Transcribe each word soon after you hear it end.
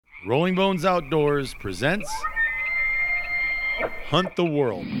Rolling Bones Outdoors presents Hunt the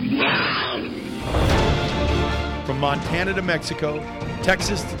World. From Montana to Mexico,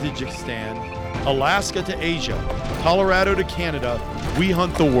 Texas to Tajikistan, Alaska to Asia, Colorado to Canada, we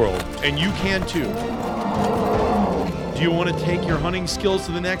hunt the world, and you can too. Do you want to take your hunting skills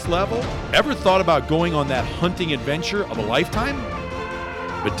to the next level? Ever thought about going on that hunting adventure of a lifetime,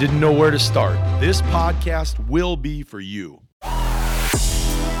 but didn't know where to start? This podcast will be for you.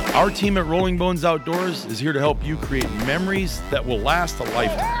 Our team at Rolling Bones Outdoors is here to help you create memories that will last a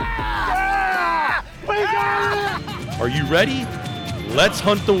lifetime. Are you ready? Let's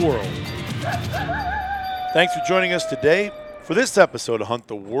hunt the world. Thanks for joining us today for this episode of Hunt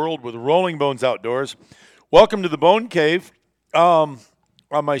the World with Rolling Bones Outdoors. Welcome to the Bone Cave.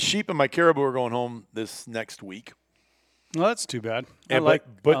 My sheep and my caribou are going home this next week. Well, that's too bad. Yeah, I like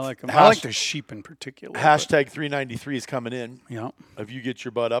them. I like the sheep in particular. Hashtag 393 is coming in. Yeah. If you get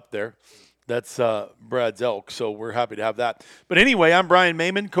your butt up there, that's Brad's elk, so we're happy to have that. But anyway, I'm Brian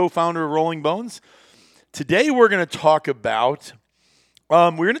Mayman, co-founder of Rolling Bones. Today we're going to talk about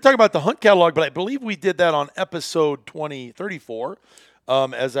the hunt catalog, but I believe we did that on episode 34,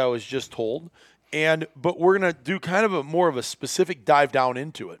 as I was just told. But we're going to do kind of more of a specific dive down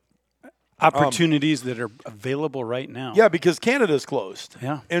into it. Opportunities that are available right now. Yeah, because Canada's closed.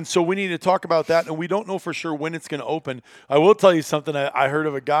 Yeah. And so we need to talk about that, and we don't know for sure when it's going to open. I will tell you something. I heard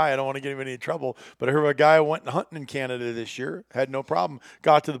of a guy. I don't want to get him in any trouble, but I heard of a guy who went hunting in Canada this year, had no problem,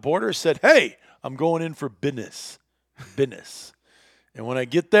 got to the border, said, hey, I'm going in for business. Business. And when I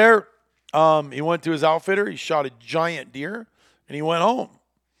get there, he went to his outfitter. He shot a giant deer, and he went home.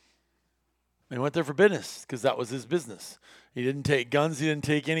 And he went there for business because that was his business. He didn't take guns. He didn't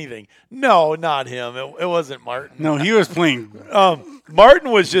take anything. No, not him. It wasn't Martin. No, he was playing.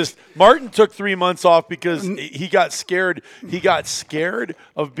 Martin took 3 months off because he got scared. He got scared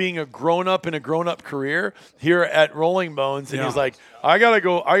of being a grown-up in a grown-up career here at Rolling Bones. And he's like, I gotta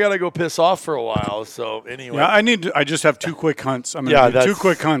go piss off for a while. So anyway. Yeah, I just have 2 quick hunts. I'm going to do 2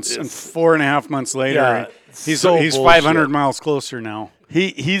 quick hunts. And 4.5 months later, he's 500 miles closer now.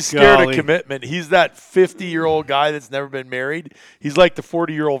 He's scared of commitment. He's that 50-year-old guy that's never been married. He's like the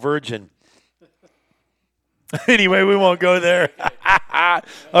 40-year-old virgin. Anyway, we won't go there.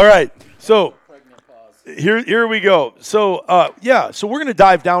 All right. So here we go. So so we're going to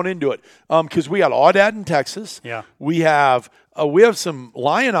dive down into it because we got Aoudad in Texas. Yeah. We have some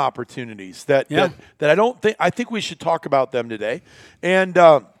lion opportunities that I think we should talk about them today. And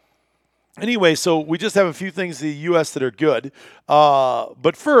anyway, so we just have a few things in the U.S. that are good.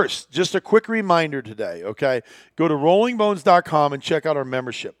 But first, just a quick reminder today, okay? Go to rollingbones.com and check out our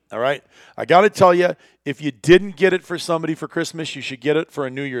membership, all right? I got to tell you, if you didn't get it for somebody for Christmas, you should get it for a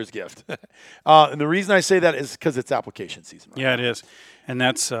New Year's gift. And the reason I say that is because it's application season. Right now. It is. And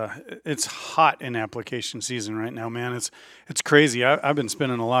that's it's hot in application season right now, man. It's crazy. I've been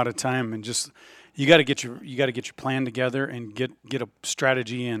spending a lot of time and just – You got to get your plan together and get a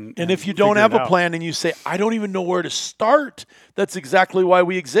strategy and if you don't have a plan and you say I don't even know where to start, that's exactly why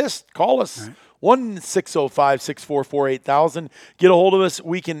we exist. Call us. Right. 1-605-644-8000. Get a hold of us.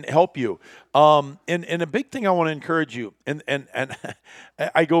 We can help you. And a big thing I want to encourage you, and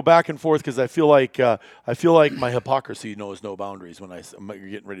I go back and forth because I feel like my hypocrisy knows no boundaries when I'm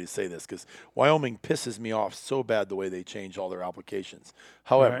getting ready to say this because Wyoming pisses me off so bad the way they change all their applications.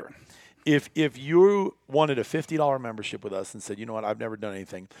 However. Right. If you wanted a $50 membership with us and said, you know what, I've never done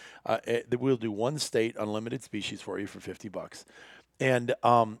anything, we'll do one state unlimited species for you for $50. And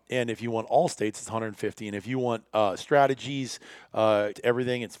if you want all states, it's $150. And if you want strategies,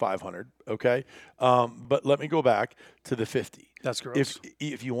 everything, it's $500. Okay, but let me go back to the $50. That's gross.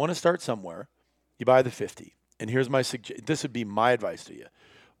 If you want to start somewhere, you buy the $50. And here's my suggestion. This would be my advice to you: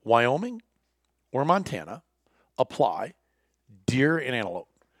 Wyoming or Montana, apply deer and antelope.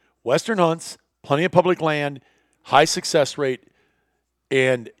 Western hunts, plenty of public land, high success rate.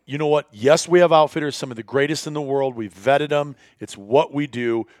 And you know what? Yes, we have outfitters, some of the greatest in the world. We've vetted them. It's what we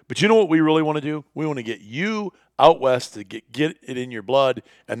do. But you know what we really want to do? We want to get you out west to get it in your blood,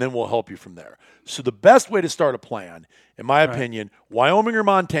 and then we'll help you from there. So the best way to start a plan, in my opinion, Wyoming or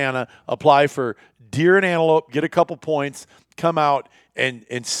Montana, apply for deer and antelope, get a couple points, come out,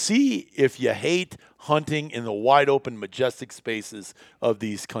 and see if you hate hunting in the wide open, majestic spaces of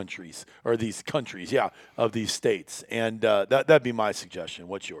these countries, of these states. And that'd be my suggestion.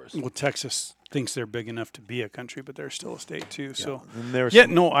 What's yours? Well, Texas thinks they're big enough to be a country, but they're still a state too. Yeah. So,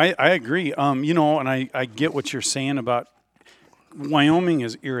 I agree. And I get what you're saying about Wyoming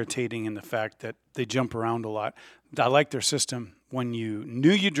is irritating in the fact that they jump around a lot. I like their system when you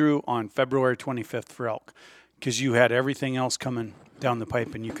knew you drew on February 25th for elk because you had everything else coming down the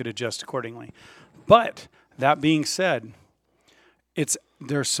pipe, and you could adjust accordingly. But that being said,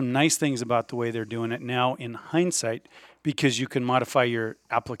 there's some nice things about the way they're doing it now in hindsight, because you can modify your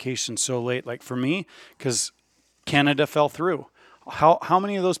application so late. Like for me, because Canada fell through. How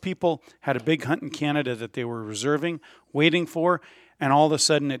many of those people had a big hunt in Canada that they were reserving, waiting for, and all of a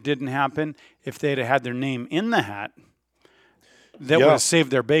sudden it didn't happen? If they'd have had their name in the hat, that would have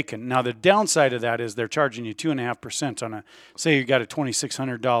saved their bacon. Now, the downside of that is they're charging you 2.5% on say you got a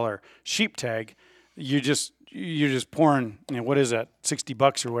 $2,600 sheep tag. You're just pouring, what is that,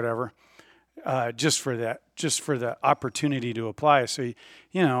 $60 or whatever, just for the opportunity to apply. So,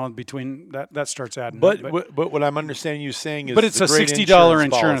 between that starts adding but, up. But what I'm understanding you saying is, but it's a $60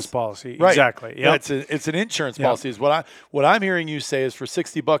 insurance policy. Right. Exactly. Yeah, Yep. it's an insurance policy. Is what I'm hearing you say is for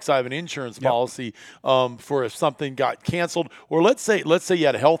 $60 I have an insurance policy for if something got canceled, or let's say you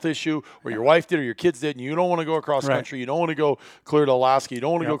had a health issue, or your wife did, or your kids did, and you don't want to go across country, you don't want to go clear to Alaska, you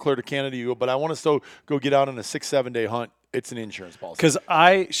don't want to go clear to Canada, but I want to still go get out on a 6-7 day hunt. It's an insurance policy. Because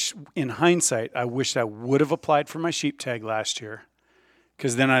in hindsight, I wish I would have applied for my sheep tag last year,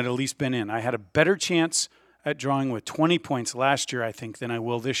 because then I'd at least been in. I had a better chance at drawing with 20 points last year, I think, than I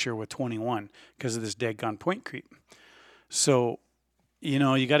will this year with 21 because of this daggone point creep. So, you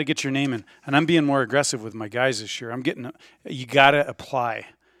got to get your name in. And I'm being more aggressive with my guys this year. You got to apply.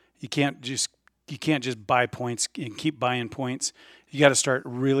 You can't just buy points and keep buying points. You got to start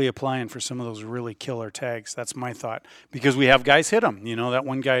really applying for some of those really killer tags. That's my thought, because we have guys hit them. That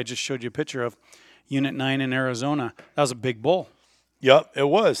one guy I just showed you a picture of, Unit 9 in Arizona. That was a big bull. Yep, it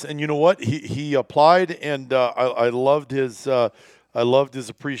was. And you know what? He applied, and I loved his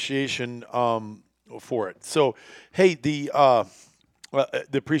appreciation for it. So, hey, the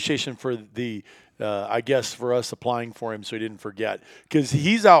appreciation for the I guess for us applying for him so he didn't forget, because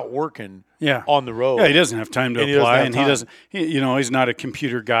he's out working on the road. Yeah, he doesn't have time to apply, and he doesn't. He's not a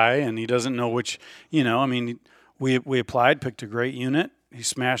computer guy, and he doesn't know which. We applied, picked a great unit. He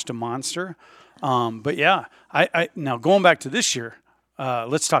smashed a monster. But yeah, I now going back to this year.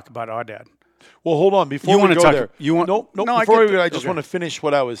 Let's talk about Aoudad. Well, hold on. Before we go there, I just want to finish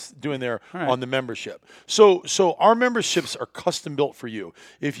what I was doing there on the membership. So our memberships are custom built for you.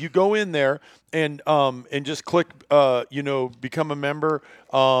 If you go in there and just click, become a member,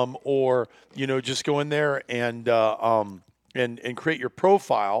 or just go in there and create your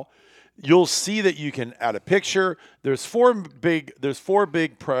profile, you'll see that you can add a picture. There's four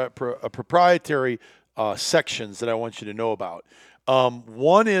big proprietary sections that I want you to know about.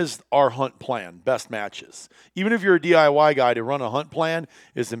 One is our hunt plan, best matches. Even if you're a DIY guy, to run a hunt plan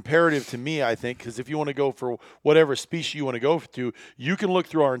is imperative to me, I think, because if you want to go for whatever species you want to go to, you can look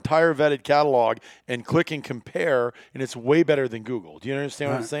through our entire vetted catalog and click and compare, and it's way better than Google. Do you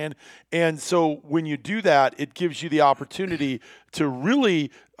understand what I'm saying? And so when you do that, it gives you the opportunity to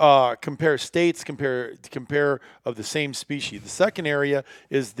really compare states, compare of the same species. The second area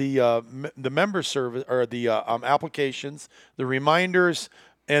is the member service, or the applications, the reminders,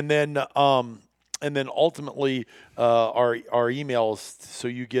 and then ultimately our emails, so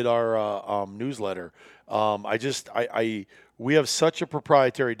you get our newsletter. We have such a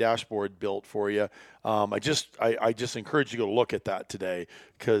proprietary dashboard built for you. I just encourage you to go look at that today,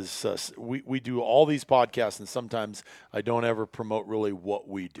 because we do all these podcasts, and sometimes I don't ever promote really what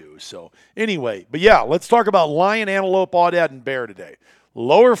we do. So anyway, but yeah, let's talk about lion, antelope, aoudad, and bear today.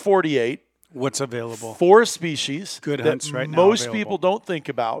 Lower 48. What's available? 4 species. Good hunts right now. Most people don't think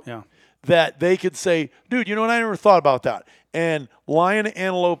about. Yeah. That they could say, dude, you know what? I never thought about that. And lion,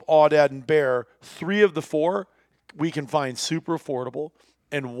 antelope, aoudad, and bear, 3 of the 4 we can find super affordable,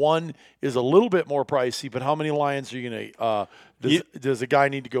 and 1 is a little bit more pricey. But how many lions are you going to? Does a guy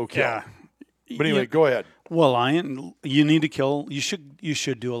need to go kill? Yeah. But anyway, go ahead. Well, lion, you need to kill. You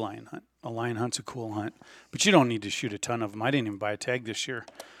should do a lion hunt. A lion hunt's a cool hunt, but you don't need to shoot a ton of them. I didn't even buy a tag this year.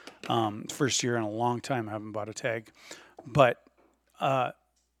 First year in a long time I haven't bought a tag, but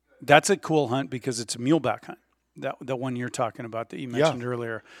that's a cool hunt because it's a muleback hunt. The one you're talking about that you mentioned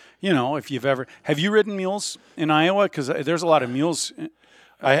earlier. If have you ridden mules in Iowa? Because there's a lot of mules.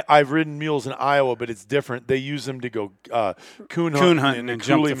 I've ridden mules in Iowa, but it's different. They use them to go coon hunting and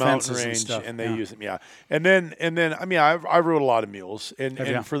jump the mountain range, and stuff. And they use them, And then I mean, I rode a lot of mules,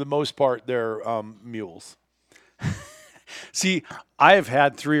 and for the most part, they're mules. See, I have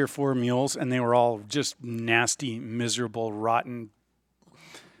had 3 or 4 mules, and they were all just nasty, miserable, rotten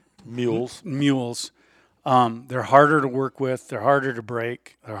mules. They're harder to work with. They're harder to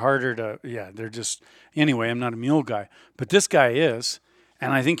break. They're harder to, they're just, anyway, I'm not a mule guy. But this guy is,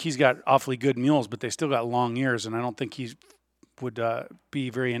 and I think he's got awfully good mules, but they still got long ears, and I don't think he's would be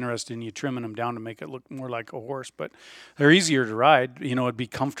very interested in you trimming them down to make it look more like a horse. But they're easier to ride. You know, it'd be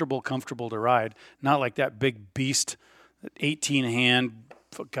comfortable to ride. Not like that big beast, 18 hand.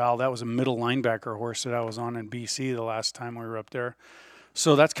 God, that was a middle linebacker horse that I was on in BC the last time we were up there.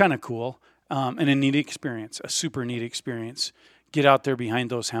 So that's kind of cool, and a neat experience, a super neat experience. Get out there behind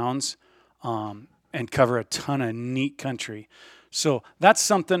those hounds and cover a ton of neat country. So that's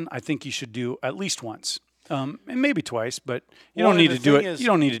something I think you should do at least once, and maybe twice. But you don't need to do it. You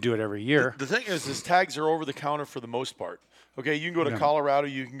don't need to do it every year. The thing is tags are over the counter for the most part. Okay, you can go to Colorado,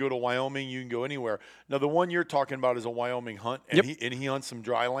 you can go to Wyoming, you can go anywhere. Now, the one you're talking about is a Wyoming hunt, and he hunts some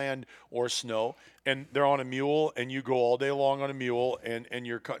dry land or snow, and they're on a mule, and you go all day long on a mule, and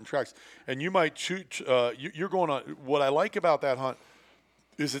you're cutting tracks. And you might shoot, you're going on. What I like about that hunt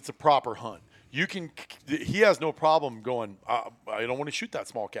is it's a proper hunt. He has no problem going, I don't want to shoot that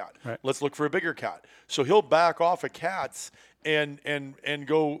small cat. Right. Let's look for a bigger cat. So he'll back off of cats and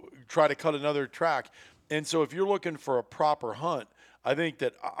go try to cut another track. And so if you're looking for a proper hunt, I think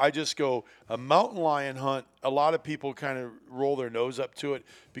that I just go a mountain lion hunt. A lot of people kind of roll their nose up to it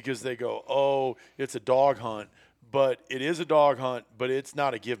because they go, oh, it's a dog hunt. But it is a dog hunt, but it's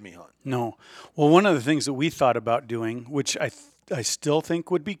not a give-me hunt. No. Well, one of the things that we thought about doing, which I still think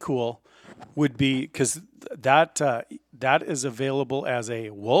would be cool, would be because that is available as a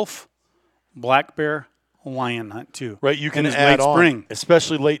wolf, black bear, lion hunt too. Right, you can add add late on, spring.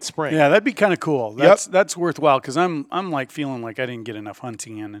 especially late spring. Yeah, that'd be kind of cool. That's worthwhile because I'm like feeling like I didn't get enough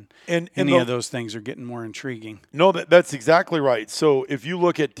hunting in, and any of those things are getting more intriguing. No, that's exactly right. So if you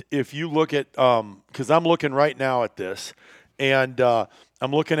look at because I'm looking right now at this, and I'm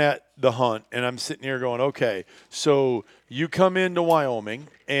looking at the hunt, and I'm sitting here going, okay, so you come into Wyoming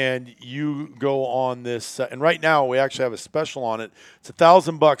and you go on this, and right now we actually have a special on it. It's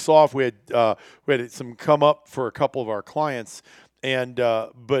 $1,000 off. We had some come up for a couple of our clients, and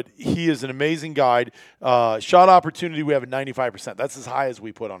but he is an amazing guide. Shot opportunity, we have a 95%. That's as high as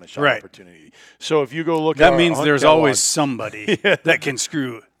we put on a shot opportunity. So if you go look, that at means our there's catalog, always somebody that can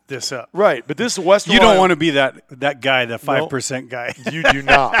screw this up. Right, but this is Western. You don't want to be that guy, the 5% guy. You do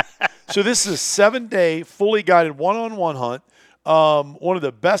not. So this is a 7-day, fully guided one-on-one hunt. One of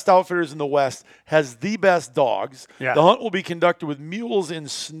the best outfitters in the West, has the best dogs. Yeah. The hunt will be conducted with mules in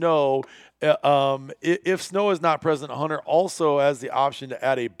snow. If snow is not present, a hunter also has the option to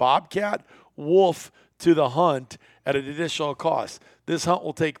add a bobcat, wolf to the hunt at an additional cost. This hunt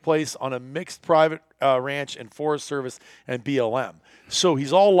will take place on a mixed private ranch and Forest Service and BLM. So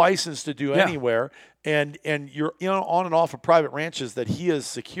he's all licensed to do anywhere, and you're on and off of private ranches that he has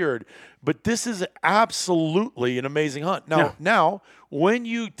secured. But this is absolutely an amazing hunt. Now when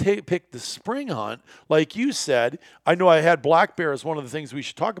you pick the spring hunt, like you said, I know I had black bear as one of the things we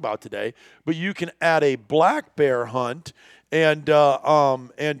should talk about today, but you can add a black bear hunt. And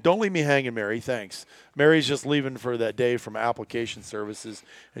don't leave me hanging, Mary. Thanks. Mary's just leaving for that day from application services,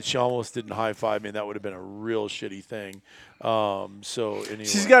 and she almost didn't high five me, and that would have been a real shitty thing. So anyway,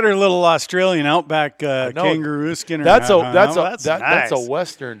 she's got her little Australian Outback kangaroo skin. That's a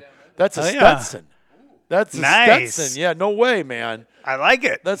Western. That's a Stetson. That's a Stetson. Yeah, no way, man. I like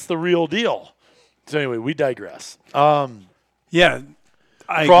it. That's the real deal. So anyway, we digress. Yeah,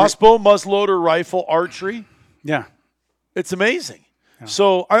 crossbow, muzzleloader, rifle, archery. Yeah. It's amazing. Yeah.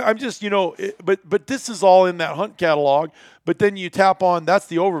 So I'm just, but this is all in that hunt catalog. But then you tap on, that's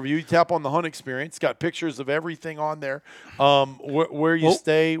the overview. You tap on the hunt experience. It's got pictures of everything on there, where you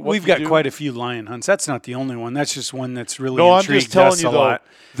stay. We've got quite a few lion hunts. That's not the only one. That's just one that's really I'm just telling you, a lot.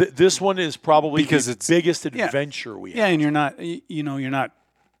 This one is probably because the biggest adventure we have. Yeah, and you're not.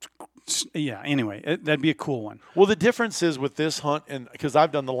 Yeah. Anyway, that'd be a cool one. Well, the difference is with this hunt, and because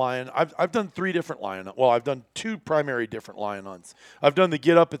I've done the lion, I've done 3 different lion. Well, I've done 2 primary different lion hunts. I've done the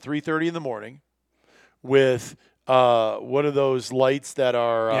get up at 3:30 in the morning, with what are those lights that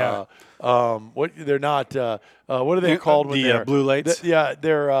are what they're not what are they called when they're blue lights?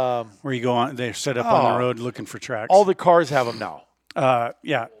 They're where you go on. They're set up on the road looking for tracks. All the cars have them now.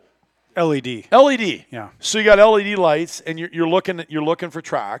 LED. Yeah. So you got LED lights, and you're looking for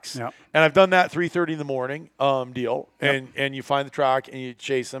tracks. Yeah. And I've done that 3:30 in the morning deal. Yep. And you find the track and you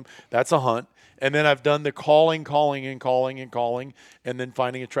chase them. That's a hunt. And then I've done the calling, and then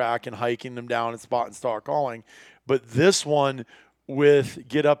finding a track and hiking them down and spot and start calling. But this one with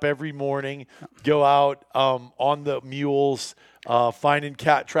get up every morning, go out on the mules, finding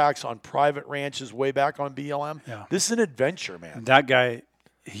cat tracks on private ranches way back on BLM. Yeah. This is an adventure, man. That guy.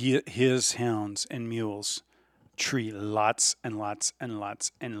 His hounds and mules tree lots and lots and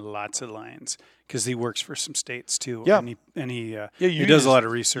lots and lots of lions because he works for some states too. Yeah. And he you does just, a lot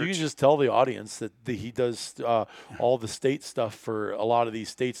of You research. can just tell the audience that he does all the state stuff for a lot of these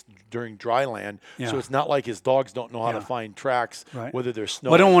states during dry land. Yeah. So it's not like his dogs don't know how to Yeah. find tracks, Right. whether they're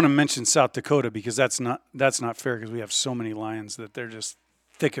snowing. Well, I don't want to mention South Dakota because that's not fair because we have so many lions that they're just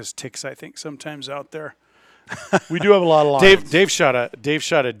thick as ticks, I think, sometimes out there. We do have a lot of lions. Dave shot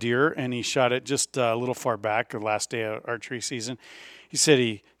a deer, and he shot it just a little far back the last day of archery season. He said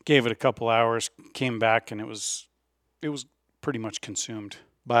he gave it a couple hours, came back, and it was pretty much consumed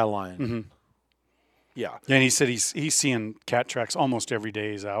By a lion. Mm-hmm. Yeah. And he said he's seeing cat tracks almost every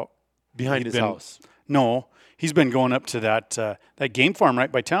day he's out. Behind his house. No, he's been going up to that game farm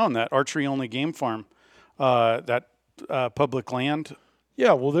right by town, that archery only game farm, that public land.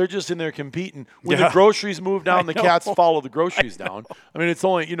 Yeah, well, they're just in there competing. When Yeah. the groceries move down, the know. cats follow the groceries down. I mean, it's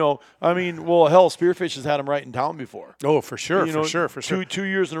only, well, hell, Spearfish has had them right in town before. Oh, for sure, You know, for sure. Two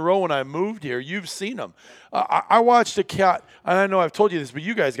years in a row when I moved here, you've seen them. I watched a cat, and I know I've told you this, but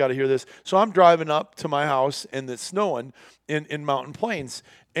you guys got to hear this. So I'm driving up to my house, and it's snowing in Mountain Plains.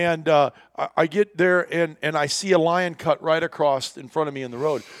 And I get there, and I see a lion cut right across in front of me in the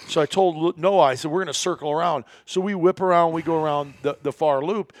road. So I told Noah, I said, we're going to circle around. So we whip around, we go around the far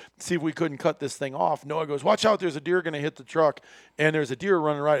loop, see if we couldn't cut this thing off. Noah goes, watch out, there's a deer going to hit the truck. And there's a deer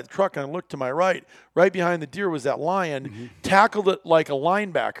running right at the truck, and I looked to my right. Right behind the deer was that lion, tackled it like a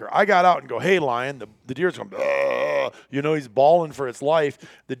linebacker. I got out and go, hey, lion. The deer's going, "Ugh." He's bawling for its life.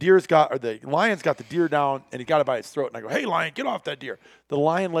 The lion's got the deer down, and he got it by its throat. And I go, hey, lion, get off that deer. The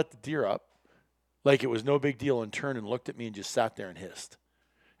lion let the deer up like it was no big deal and turned and looked at me and just sat there and hissed.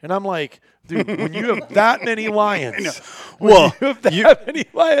 And I'm like, dude, when you have that many lions, I'm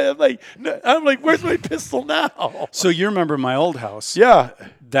like, where's my pistol now? So you remember my old house? Yeah.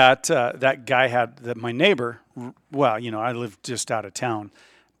 That guy had my neighbor. Well, I lived just out of town,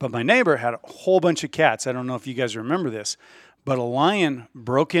 but my neighbor had a whole bunch of cats. I don't know if you guys remember this, but a lion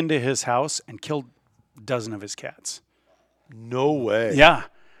broke into his house and killed a dozen of his cats. No way. Yeah.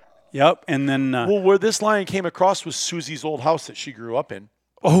 Yep. And then Well, where this lion came across was Susie's old house that she grew up in.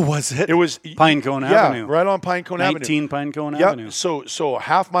 oh, was it? It was Pinecone yeah, Avenue. right on Pinecone Avenue. 19 Pinecone Yep. Avenue. So a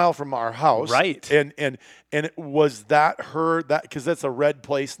half mile from our house. Right. And it was that because that's a red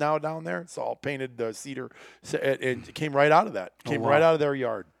place now down there. It's all painted cedar, and it came right out of that. Came right out of their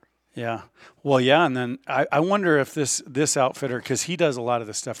yard. Yeah. Well, yeah, and then I wonder if this outfitter, because he does a lot of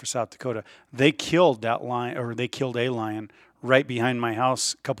this stuff for South Dakota, they killed that lion, or they killed a lion right behind my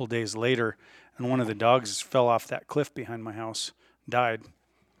house a couple days later, and one of the dogs fell off that cliff behind my house, died.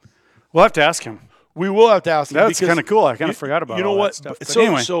 We'll have to ask him. We will have to ask him. That's kind of cool. I kind of forgot about all that stuff. But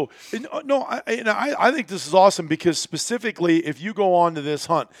I think this is awesome because specifically, if you go on to this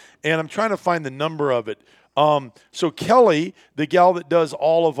hunt, and I'm trying to find the number of it. So Kelly, the gal that does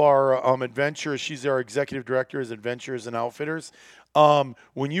all of our adventures, she's our executive director as Adventures and Outfitters.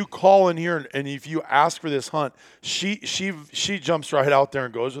 When you call in here and if you ask for this hunt, she jumps right out there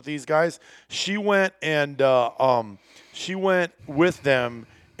and goes with these guys. She went with them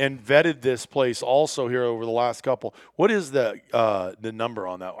and vetted this place also here over the last couple. What is the number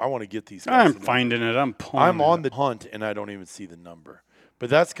on that? I want to get these guys. I'm finding it. I'm on the hunt and I don't even see the number. But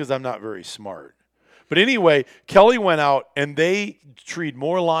that's because I'm not very smart. But anyway, Kelly went out and they treed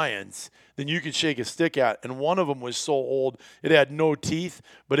more lions than you could shake a stick at. And one of them was so old, it had no teeth,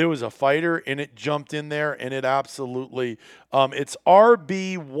 but it was a fighter and it jumped in there and it absolutely, it's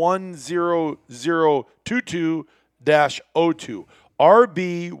RB10022-02.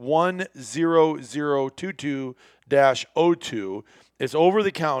 RB10022-02. It's over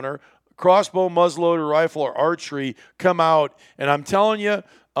the counter. Crossbow, muzzleloader, rifle, or archery come out. And I'm telling you,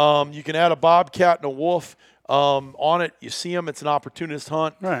 you can add a bobcat and a wolf on it. You see them. It's an opportunist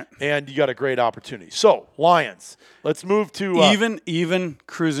hunt. Right. And you got a great opportunity. So, lions. Let's move to... even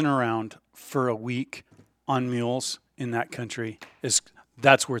cruising around for a week on mules in that country,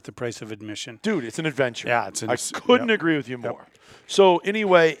 that's worth the price of admission. Dude, it's an adventure. Yeah, I couldn't agree with you more. So,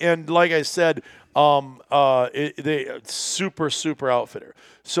 anyway, and like I said, super, super outfitter.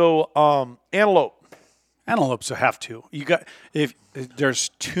 So, antelope. Antelopes have to. If there's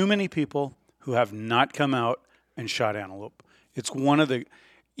too many people who have not come out and shot antelope. It's one of the,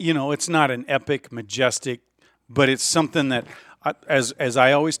 it's not an epic, majestic, but it's something that, as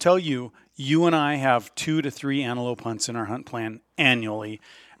I always tell you, you and I have 2 to 3 antelope hunts in our hunt plan annually,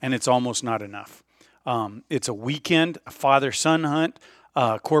 and it's almost not enough. It's a weekend, a father-son hunt,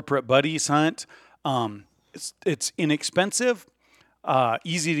 a corporate buddies hunt. It's inexpensive.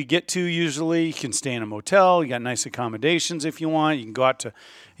 Easy to get to usually. You can stay in a motel. You got nice accommodations if you want. You can go out to,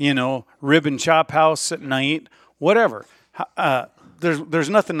 Rib and Chop House at night, whatever. There's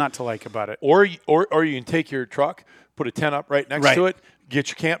nothing not to like about it. Or you can take your truck, put a tent up right next to it, get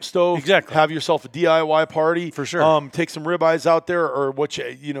your camp stove, Exactly. have yourself a DIY party For sure. Take some ribeyes out there, or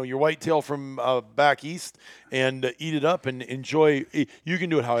your whitetail from back east, and eat it up and enjoy. You can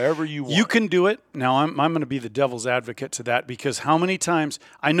do it however you want. You can do it. Now I'm going to be the devil's advocate to that, because how many times,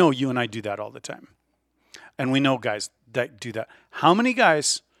 I know you and I do that all the time, and we know guys that do that. How many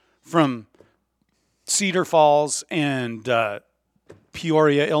guys from Cedar Falls and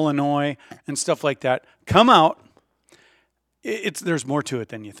Peoria, Illinois, and stuff like that come out? There's more to it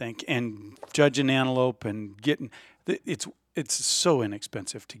than you think, and judging antelope and getting it's so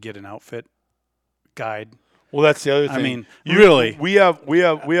inexpensive to get an outfit guide. Well, that's the other thing. I mean, really, we have a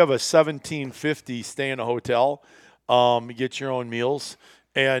 $1,750 stay in a hotel. You get your own meals,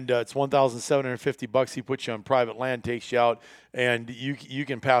 and it's $1,750. He puts you on private land, takes you out, and you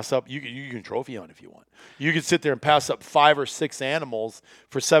can pass up. You can trophy hunt if you want. You can sit there and pass up 5 or 6 animals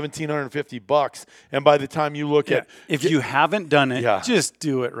for $1,750, and by the time you look at, if you haven't done it, just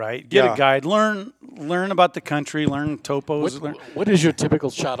do it right. Get a guide, learn about the country, learn topos. What is your typical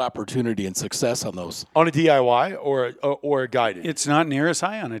shot opportunity and success on those? On a DIY or a guided? It's not near as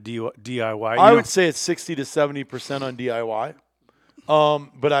high on a DIY. I would say it's 60 to 70% on DIY,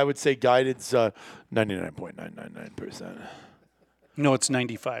 but I would say guided's 99.999%. No, it's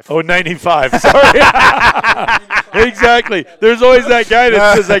 95. Oh, 95. Sorry. Exactly. There's always that guy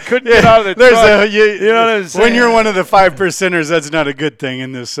that says I couldn't get out of the truck. You know what I'm saying? When you're one of the 5%ers, that's not a good thing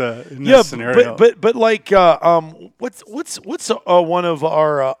in this scenario. But like what's one of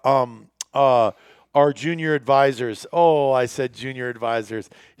our junior advisors? Oh, I said junior advisors.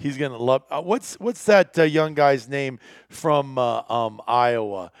 He's gonna love. What's that young guy's name from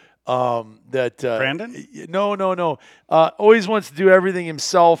Iowa? Brandon? No. Always wants to do everything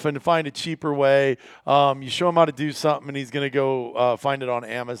himself and to find a cheaper way. You show him how to do something, and he's going to go find it on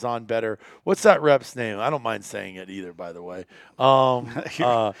Amazon better. What's that rep's name? I don't mind saying it either, by the way. No,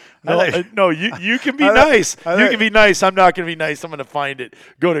 you can be nice. You can be nice. I'm not going to be nice. I'm going to find it.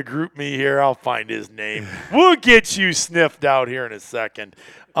 Go to Group Me here. I'll find his name. We'll get you sniffed out here in a second.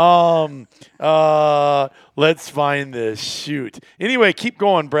 Let's find this. Shoot. Anyway, keep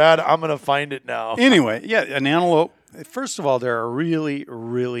going, Brad. I'm going to find it now. Anyway, yeah, an antelope. First of all, they're a really,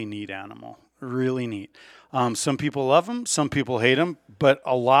 really neat animal. Really neat. Some people love them. Some people hate them. But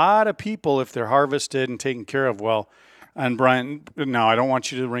a lot of people, if they're harvested and taken care of well, and Brian, now I don't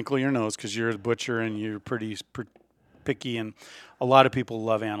want you to wrinkle your nose because you're a butcher and you're pretty picky, and a lot of people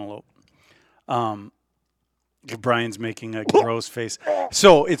love antelope. Brian's making a gross face.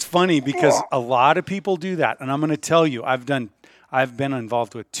 So it's funny because a lot of people do that. And I'm going to tell you, I've been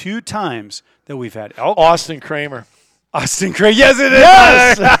involved with 2 times that we've had elk. Austin Kramer. Austin Kramer. Yes, it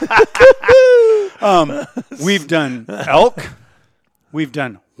is. Yes. We've done elk. We've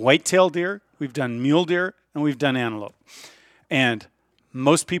done white-tailed deer. We've done mule deer. And we've done antelope. And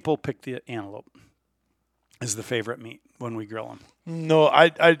most people pick the antelope as the favorite meat when we grill them. No, I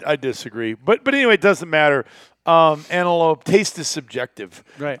disagree. But anyway, it doesn't matter. Antelope taste is subjective,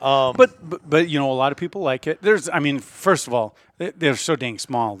 right? But you know, a lot of people like it. First of all, they're so dang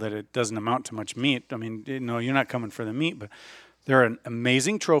small that it doesn't amount to much meat. I mean, you know, you're not coming for the meat, but they're an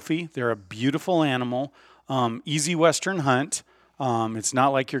amazing trophy. They're a beautiful animal. Easy Western hunt. It's not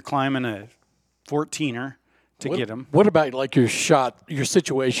like you're climbing a 14er to get them. What about like your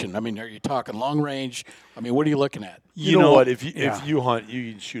situation? I mean, are you talking long range? I mean, what are you looking at? You know what? If you hunt,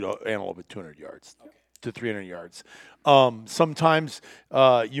 you can shoot an antelope at 200 yards to 300 yards. Sometimes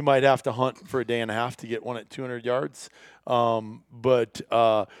you might have to hunt for a day and a half to get one at 200 yards. But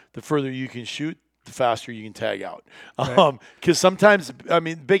the further you can shoot, the faster you can tag out. Because sometimes, I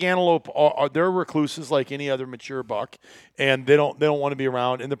mean, big antelope they're recluses like any other mature buck, and they don't want to be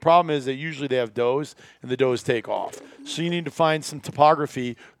around. And the problem is that usually they have does, and the does take off. So you need to find some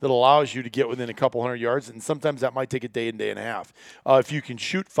topography that allows you to get within a couple hundred yards, and sometimes that might take a day and a half. If you can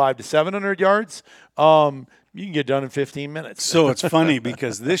shoot 500 to 700 yards, you can get done in 15 minutes. So it's funny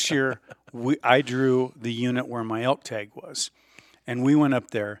because this year I drew the unit where my elk tag was, and we went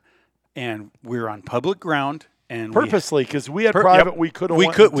up there. And we were on public ground, and purposely because we had private. We could.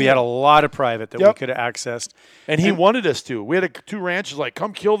 We had a lot of private that we could have accessed, and he wanted us to. We had 2 ranches like,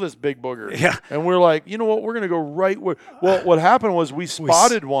 come kill this big booger. Yeah, and we're like, you know what? We're gonna go right where. Well, what happened was we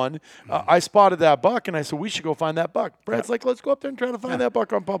spotted one. I spotted that buck, and I said we should go find that buck. Brad's like, let's go up there and try to find that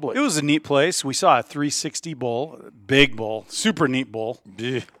buck on public. It was a neat place. We saw a 360 bull, big bull, super neat bull,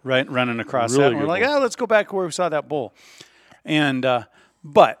 right, running across really that. And we're like, let's go back where we saw that bull, and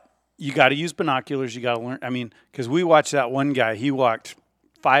but. You got to use binoculars. You got to learn. I mean, because we watched that one guy. He walked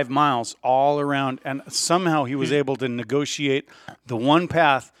 5 miles all around, and somehow he was able to negotiate the one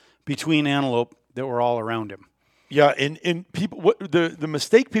path between antelope that were all around him. Yeah, and people, the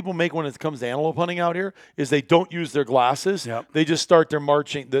mistake people make when it comes to antelope hunting out here is they don't use their glasses. Yep. They just start their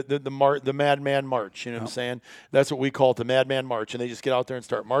marching, the madman march. You know what I'm saying? That's what we call it, the madman march, and they just get out there and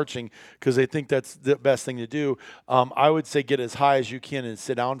start marching because they think that's the best thing to do. I would say get as high as you can and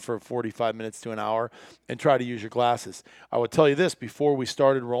sit down for 45 minutes to an hour and try to use your glasses. I would tell you this, before we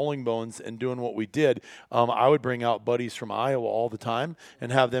started Rolling Bones and doing what we did, I would bring out buddies from Iowa all the time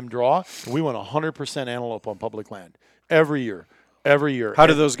and have them draw. We went 100% antelope on public land. Every year. How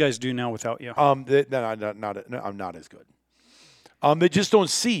do those guys do now without you? I'm not as good. They just don't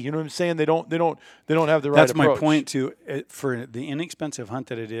see. You know what I'm saying? They don't have the right. That's approach. my point too. For the inexpensive hunt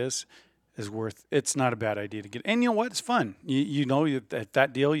that it is worth. It's not a bad idea to get. And you know what? It's fun. You know at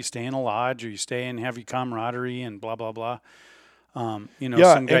that deal, you stay in a lodge or you stay and have your camaraderie and blah blah blah. Some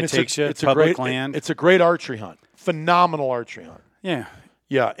guy takes you. It's public land. It's a great archery hunt. Phenomenal archery hunt. Yeah.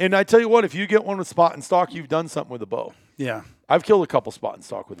 Yeah, and I tell you what, if you get one with spot and stalk, you've done something with a bow. Yeah. I've killed a couple spot and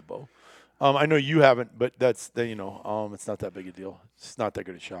stalk with a bow. I know you haven't, but that's it's not that big a deal. It's not that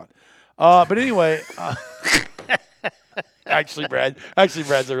good a shot. But anyway, actually,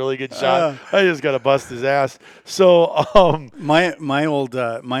 Brad's a really good shot. I just got to bust his ass. So my old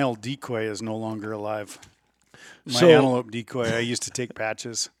decoy is no longer alive. My antelope decoy. I used to take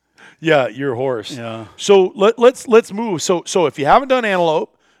patches. Yeah, your horse. Yeah. So let's move. So if you haven't done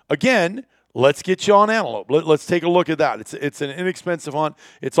antelope, again, let's get you on antelope. Let's take a look at that. It's an inexpensive hunt.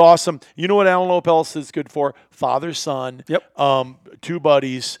 It's awesome. You know what antelope else is good for? Father, son. Yep. Two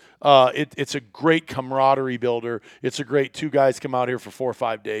buddies. It's a great camaraderie builder. It's a great 2 guys come out here for 4 or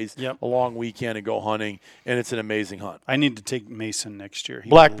 5 days, Yep. a long weekend, and go hunting, and it's an amazing hunt. I need to take Mason next year. He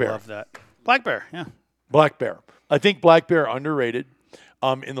Black would bear. love that. Black bear. Yeah. Black bear. I think black bear underrated.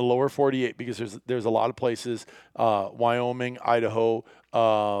 In the lower 48 because there's a lot of places, Wyoming, Idaho,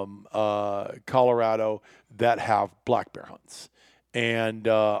 Colorado, that have black bear hunts. And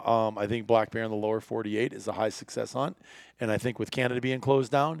I think black bear in the lower 48 is a high success hunt. And I think with Canada being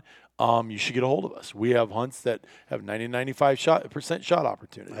closed down, you should get a hold of us. We have hunts that have 95% shot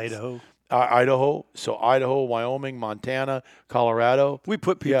opportunities. Idaho, Wyoming, Montana, Colorado. We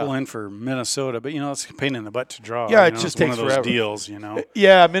put people in for Minnesota, but it's a pain in the butt to draw. Yeah, it just takes one of those forever. deals,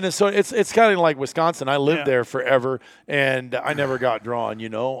 Yeah, Minnesota. It's kind of like Wisconsin. I lived there forever, and I never got drawn.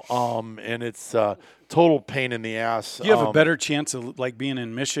 And it's total pain in the ass. You have a better chance of like being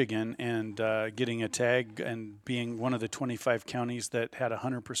in Michigan and getting a tag and being one of the 25 counties that had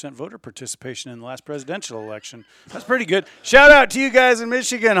 100% voter participation in the last presidential election. That's pretty good. Shout out to you guys in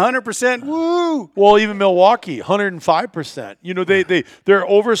Michigan, 100%. Woo! Well, even Milwaukee, 105%. They're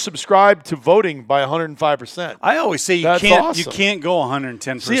oversubscribed to voting by 105%. I always say you can't go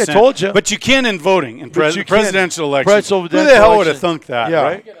 110%. See, I told you. But you can in voting in presidential elections. Who the Presidential hell would have election. thunk that, Yeah.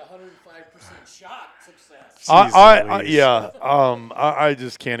 right? Get 105% shot success. I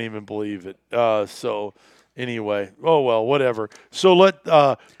just can't even believe it. So anyway, whatever. So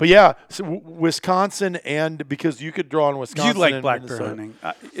Wisconsin, and because you could draw in Wisconsin. You like and black bear Minnesota.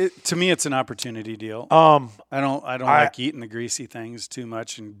 hunting? To me, it's an opportunity deal. I don't like eating the greasy things too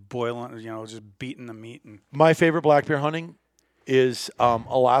much and boiling, just beating the meat. And My favorite black bear hunting is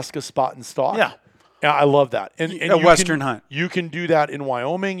Alaska spot and stalk. Yeah. Yeah, I love that. And A Western hunt. You can do that in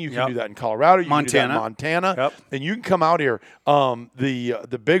Wyoming. You can Yep. do that in Colorado. You can do that in Montana. Montana. Yep. And you can come out here.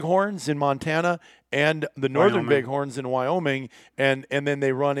 The bighorns in Montana and the northern Wyoming. bighorns in Wyoming, and then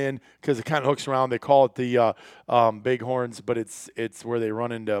they run in because it kind of hooks around. They call it the bighorns, but it's where they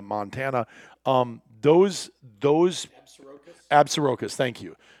run into Montana. Those Absarokas. Thank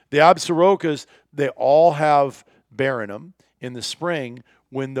you. The Absarokas, they all have bear in them in the spring.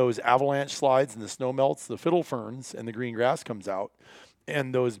 When those avalanche slides and the snow melts, the fiddle ferns and the green grass comes out,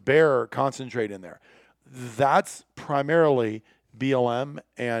 and those bear concentrate in there. That's primarily BLM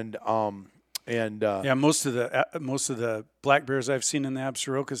and most of the black bears I've seen in the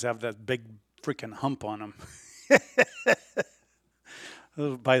Absarokas have that big freaking hump on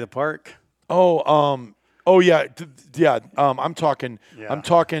them by the park. I'm talking. Yeah. I'm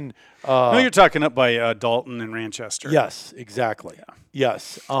talking. No, you're talking up by Dalton and Manchester. Yes, exactly. Yeah.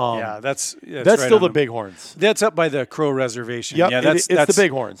 Yes. That's right still the bighorns. That's up by the Crow Reservation. Yep, Yeah, it's the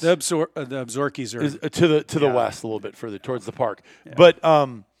bighorns. The Absarokas are to the west a little bit further towards the park. Yeah.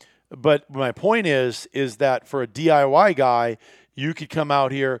 But my point is that for a DIY guy, you could come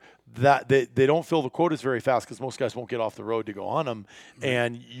out here. that they don't fill the quotas very fast because most guys won't get off the road to go on them,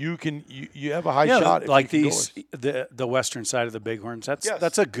 and you have a high shot. Like if you can go. the western side of the Bighorns. That's Yes.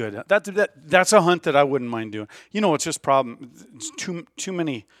 that's a good that's a hunt that I wouldn't mind doing. It's just problem. It's too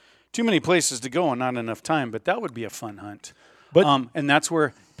many places to go and not enough time. But that would be a fun hunt. But- and that's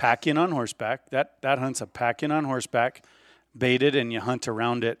where pack in on horseback. That hunt's a pack in on horseback, baited, and you hunt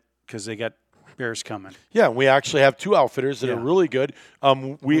around it because they got bears coming. Yeah, we actually have 2 outfitters that are really good.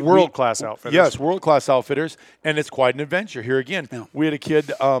 World-class outfitters. Yes, world-class outfitters, and it's quite an adventure. Here again, we had a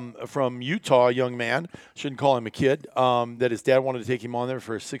kid from Utah, a young man, shouldn't call him a kid, that his dad wanted to take him on there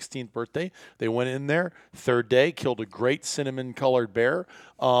for his 16th birthday. They went in there, 3rd day, killed a great cinnamon-colored bear.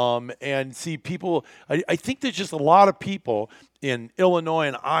 And see, people, I think there's just a lot of people in Illinois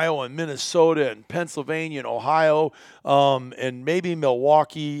and Iowa and Minnesota and Pennsylvania and Ohio and maybe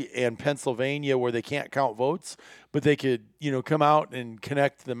Milwaukee and Pennsylvania where they can't count votes, but they could, come out and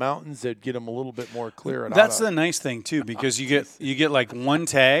connect to the mountains that get them a little bit more clear. And That's the nice thing too, because you get like one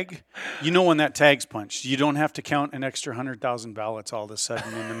tag. When that tag's punched, you don't have to count an extra 100,000 ballots all of a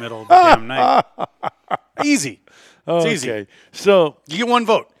sudden in the middle of the damn night. Easy. It's easy. Okay, so You get one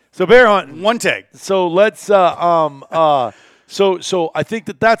vote, bear hunting. one tag. So let's so I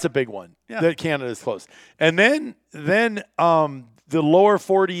think that's a big one that Canada's close. And then the lower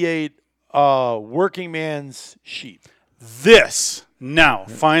 48 working man's sheep.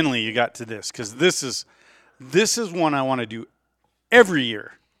 Finally you got to this, because this is one I want to do every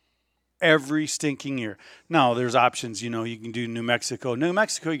year. Every stinking year. Now there's options, you can do New Mexico. New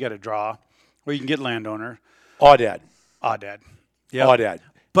Mexico you got to draw, or you can get landowner. Aoudad. Yeah. Aoudad.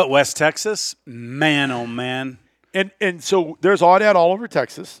 But West Texas, man, oh man. And so there's aoudad all over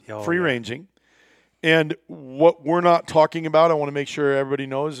Texas, Oh, free yeah. ranging. And what we're not talking about, I want to make sure everybody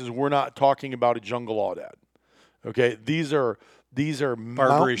knows, is we're not talking about a jungle aoudad. Okay, these are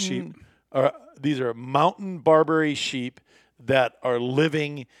Barbary sheep. These are mountain Barbary sheep that are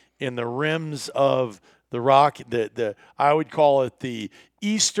living in the rims of the rock. I would call it the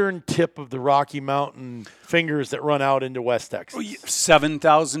eastern tip of the Rocky Mountain fingers that run out into West Texas.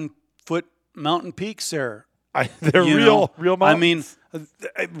 7,000 foot mountain peaks there. They're real mountains. I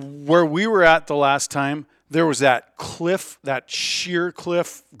mean, where we were at the last time, there was that cliff, that sheer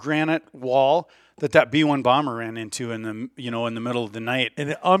cliff granite wall that B-1 bomber ran into in the middle of the night.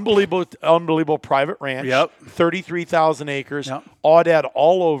 An unbelievable private ranch. Yep. 33,000 acres. Yep. Aoudad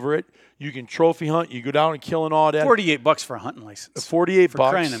all over it. You can trophy hunt. You go down and kill an audad. $48 for a hunting license. $48 for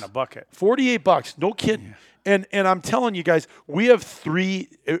crying in a bucket. $48. No kidding. Yeah. And I'm telling you guys, we have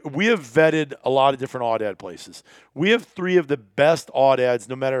vetted a lot of different aoudad places. We have 3 of the best audads,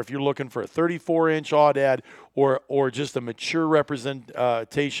 no matter if you're looking for a 34-inch aoudad or just a mature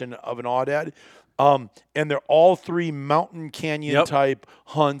representation of an aoudad. And they're all 3 mountain canyon type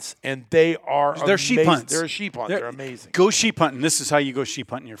hunts, and they're sheep hunts. They're a sheep hunt. They're amazing. Go sheep hunting. This is how you go sheep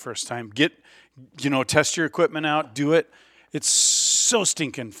hunting your first time. Test your equipment out. Do it. It's so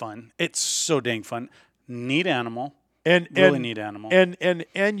stinking fun. It's so dang fun. Neat animal. Really neat animal.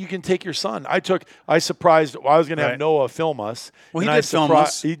 And you can take your son. I was going to have Noah film us. Well, he did film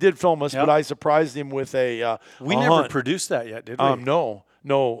us. He did film us, but I surprised him with a We a never hunt. produced that yet, did we?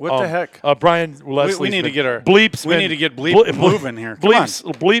 No. What the heck? Brian Leslie. We need to get our bleeps. We need to get bleep moving here. Come on.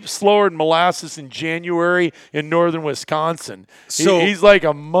 Bleep slower than molasses in January in northern Wisconsin. So he's like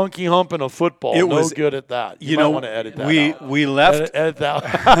a monkey humping a football. It was- good at that. You You might know, want to edit that out. we left Edit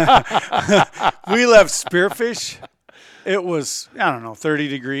that. we left Spearfish. It was, I don't know, 30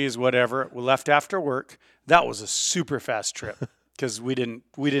 degrees, whatever. We left after work. That was a super fast trip because we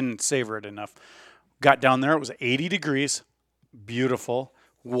didn't savor it enough. Got down there. It was 80 degrees. Beautiful.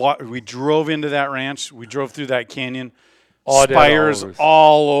 We drove into that ranch. We drove through that canyon. Aoudad Spires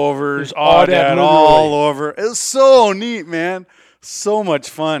all over. There's aoudad Aoudad literally. all over. It was so neat, man. So much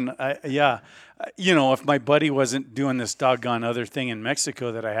fun. If my buddy wasn't doing this doggone other thing in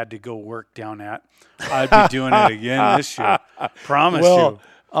Mexico that I had to go work down at, I'd be doing it again this year. Promise you.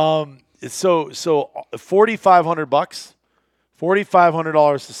 So $4,500,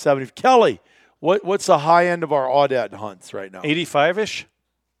 $4,500 to $70. Kelly, what's the high end of our aoudad hunts right now? 85-ish?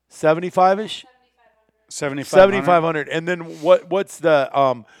 75-ish? 7,500. And then what's the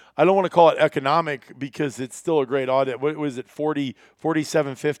I don't want to call it economic because it's still a great audit. What was it,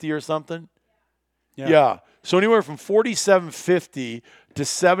 4750 or something? Yeah. So anywhere from 4750 to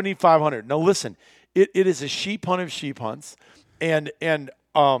 7,500. Now listen, it is a sheep hunt of sheep hunts, and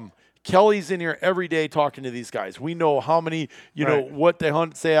Kelly's in here every day talking to these guys. We know how many, what the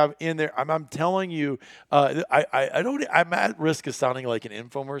hunts they have in there. I'm telling you, I'm at risk of sounding like an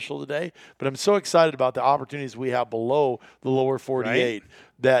infomercial today, but I'm so excited about the opportunities we have below the lower 48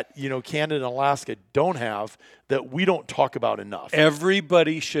 that, Canada and Alaska don't have, that we don't talk about enough.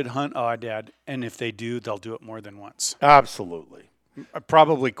 Everybody should hunt Aoudad, and if they do, they'll do it more than once. Absolutely.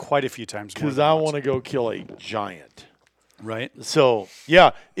 Probably quite a few times more. Because I want to go kill a giant. Right. So, yeah.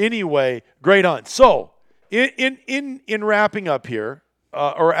 Anyway, great hunt. So, in wrapping up here,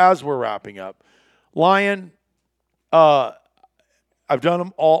 or as we're wrapping up, Lion, I've done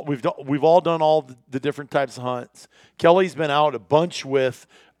them all. We've all done all the different types of hunts. Kelly's been out a bunch with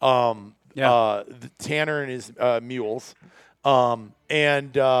Tanner and his mules,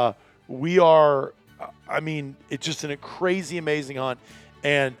 and we are. I mean, it's just a crazy, amazing hunt.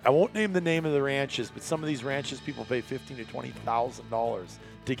 And I won't name the name of the ranches, but some of these ranches people pay $15,000 to $20,000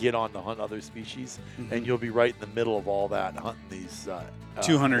 to get on to hunt other species, and you'll be right in the middle of all that hunting these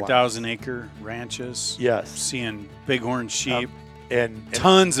 200,000 acre ranches. Yes, seeing bighorn sheep and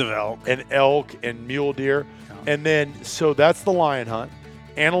tons of elk and mule deer, and then so that's the lion hunt,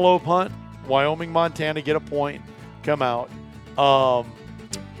 antelope hunt, Wyoming, Montana, get a point, come out,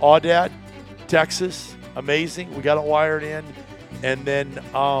 Aoudad, Texas, amazing, we got it wired in. And then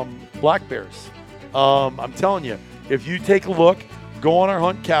black bears. I'm telling you, if you take a look, go on our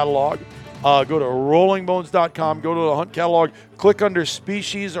hunt catalog, go to rollingbones.com, go to the hunt catalog, click under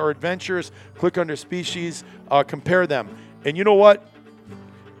species or adventures, click under species, compare them. And you know what?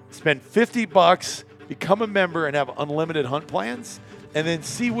 Spend $50, become a member, and have unlimited hunt plans, and then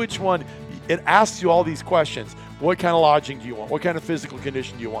see which one. It asks you all these questions. What kind of lodging do you want? What kind of physical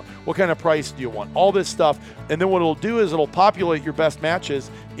condition do you want? What kind of price do you want? All this stuff. And then what it'll do is it'll populate your best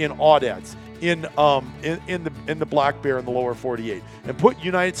matches in Audads, in the black bear in the lower 48, and put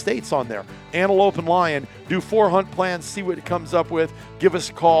United States on there. Antelope and lion. Do 4 hunt plans. See what it comes up with. Give us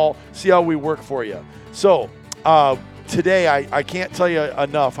a call. See how we work for you. So today I can't tell you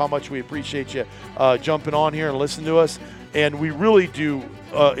enough how much we appreciate you jumping on here and listening to us. And we really do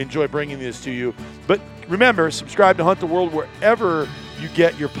enjoy bringing this to you. But remember, subscribe to Hunt the World wherever you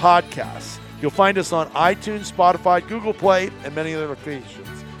get your podcasts. You'll find us on iTunes, Spotify, Google Play, and many other locations.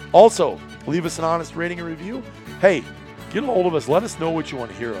 Also, leave us an honest rating and review. Hey, get a hold of us. Let us know what you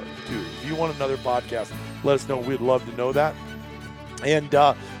want to hear, too. If you want another podcast, let us know. We'd love to know that. And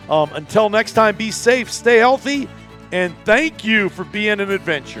until next time, be safe, stay healthy, and thank you for being an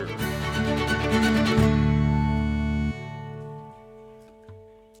adventurer.